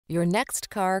Your next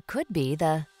car could be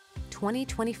the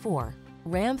 2024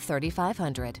 Ram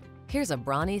 3500. Here's a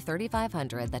brawny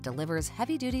 3500 that delivers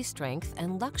heavy-duty strength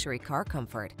and luxury car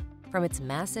comfort. From its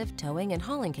massive towing and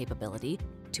hauling capability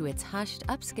to its hushed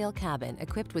upscale cabin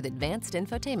equipped with advanced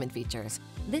infotainment features,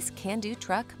 this can-do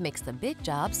truck makes the big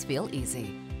jobs feel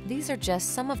easy. These are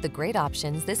just some of the great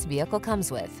options this vehicle comes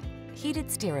with: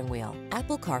 heated steering wheel,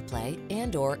 Apple CarPlay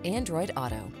and/or Android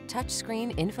Auto,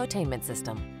 touchscreen infotainment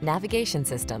system, navigation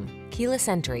system, keyless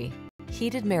entry,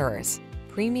 heated mirrors,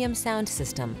 premium sound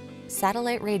system,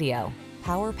 satellite radio,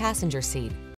 power passenger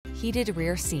seat, heated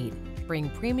rear seat. Bring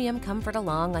premium comfort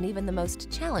along on even the most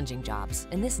challenging jobs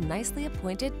in this nicely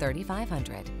appointed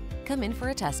 3500. Come in for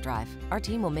a test drive. Our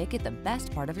team will make it the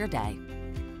best part of your day.